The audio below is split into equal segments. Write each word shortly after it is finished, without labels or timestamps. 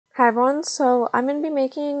Hi everyone, so I'm going to be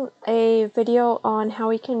making a video on how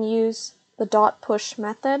we can use the .push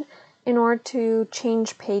method in order to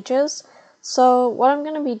change pages. So what I'm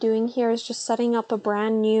going to be doing here is just setting up a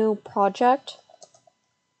brand new project.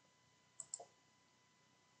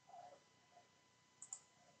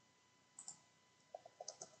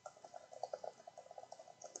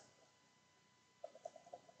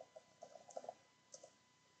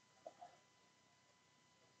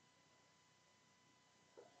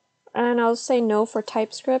 And I'll say no for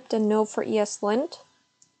TypeScript and no for ESLint.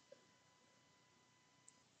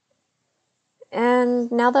 And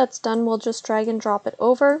now that's done, we'll just drag and drop it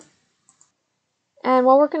over. And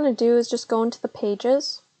what we're going to do is just go into the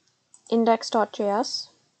pages, Next.js,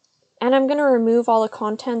 and I'm going to remove all the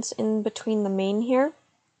contents in between the main here.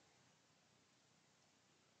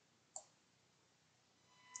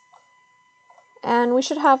 And we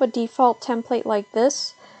should have a default template like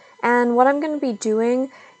this. And what I'm going to be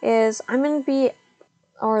doing is I'm going to be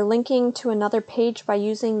linking to another page by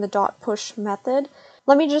using the .push method.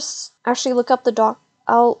 Let me just actually look up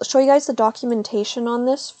I'll show you guys the documentation on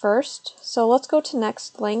this first. So let's go to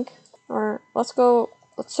next link, or let's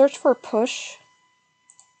search for push.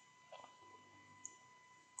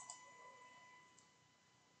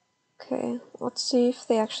 Okay, let's see if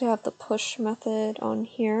they actually have the push method on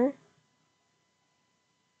here.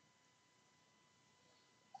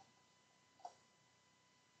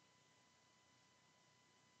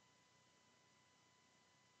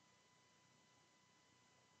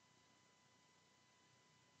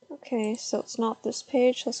 Okay, so it's not this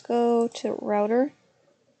page. Let's go to router.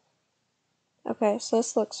 Okay, so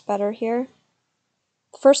this looks better here.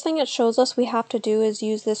 The first thing it shows us we have to do is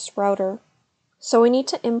use this router. So we need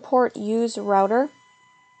to import use router.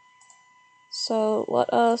 So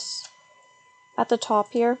let us, at the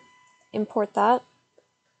top here, import that.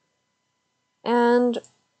 And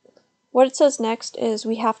what it says next is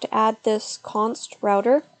we have to add this const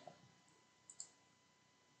router.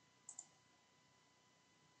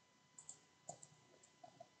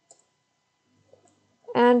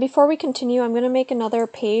 And before we continue, I'm going to make another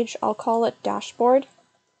page. I'll call it dashboard.js.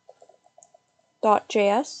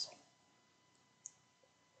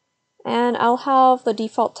 And I'll have the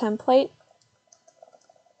default template.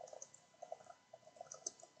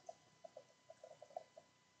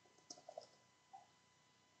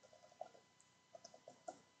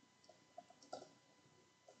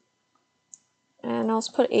 And I'll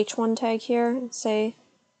just put h1 tag here and say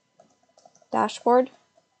dashboard.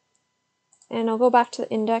 And I'll go back to the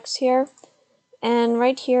index here. And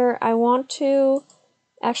right here, I want to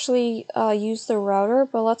actually use the router,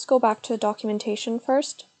 but let's go back to documentation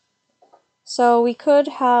first. So we could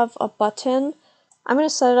have a button. I'm going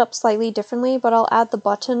to set it up slightly differently, but I'll add the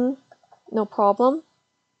button, no problem.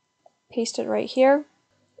 Paste it right here.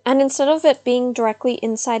 And instead of it being directly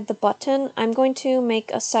inside the button, I'm going to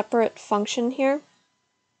make a separate function here.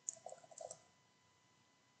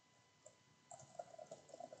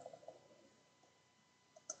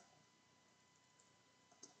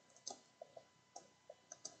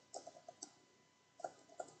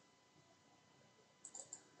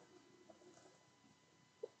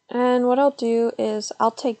 And what I'll do is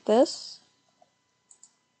I'll take this,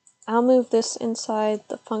 I'll move this inside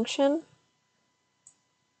the function,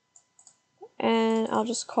 and I'll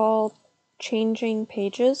just call changing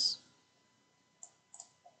pages.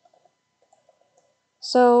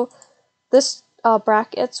 So this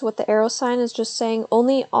brackets with the arrow sign is just saying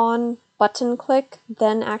only on button click,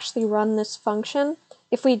 then actually run this function.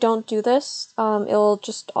 If we don't do this, it'll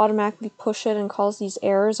just automatically push it and cause these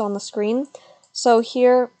errors on the screen. So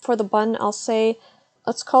here for the button, I'll say,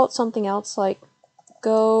 let's call it something else like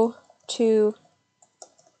go to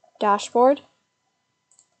dashboard,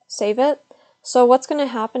 save it. So what's going to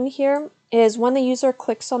happen here is when the user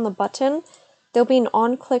clicks on the button, there'll be an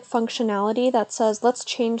on-click functionality that says let's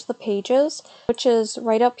change the pages, which is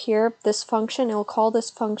right up here, this function. It'll call this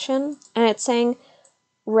function, and it's saying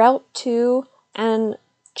route to and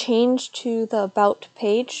change to the about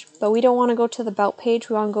page, but we don't want to go to the about page,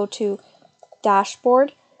 we want to go to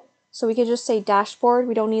dashboard. So we could just say dashboard,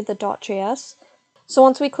 we don't need the .js. So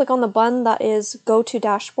once we click on the button that is go to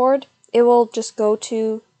dashboard, it will just go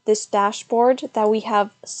to this dashboard that we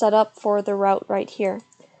have set up for the route right here.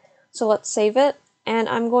 So let's save it, and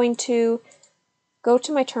I'm going to go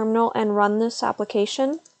to my terminal and run this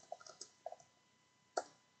application.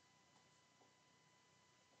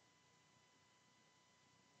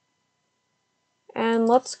 And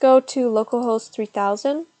let's go to localhost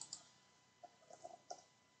 3000.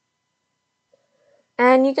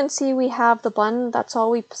 And you can see we have the button, that's all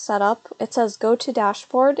we set up. It says go to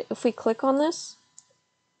dashboard. If we click on this,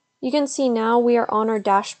 You can see now we are on our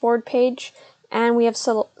dashboard page, and we have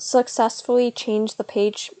successfully changed the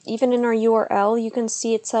page. Even in our URL, you can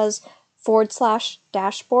see it says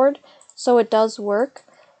 /dashboard, so it does work.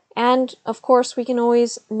 And of course, we can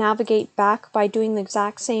always navigate back by doing the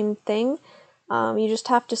exact same thing. You just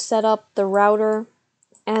have to set up the router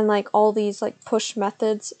and like all these like push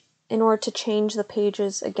methods in order to change the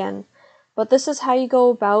pages again. But this is how you go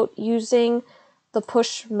about using the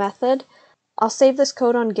push method. I'll save this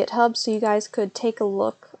code on GitHub so you guys could take a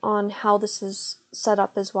look on how this is set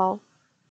up as well.